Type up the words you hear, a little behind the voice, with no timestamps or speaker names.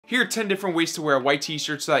Here are 10 different ways to wear a white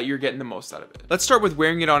t-shirt so that you're getting the most out of it. Let's start with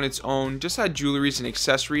wearing it on its own. Just add jewelries and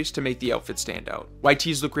accessories to make the outfit stand out. White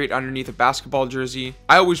tees look great underneath a basketball jersey.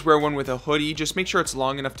 I always wear one with a hoodie. Just make sure it's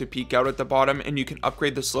long enough to peek out at the bottom, and you can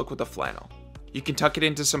upgrade this look with a flannel. You can tuck it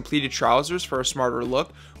into some pleated trousers for a smarter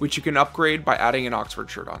look, which you can upgrade by adding an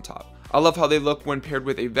Oxford shirt on top. I love how they look when paired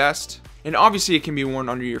with a vest, and obviously it can be worn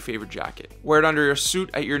under your favorite jacket. Wear it under your suit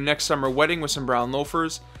at your next summer wedding with some brown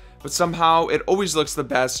loafers, but somehow it always looks the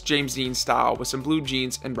best James Dean style with some blue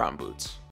jeans and brown boots.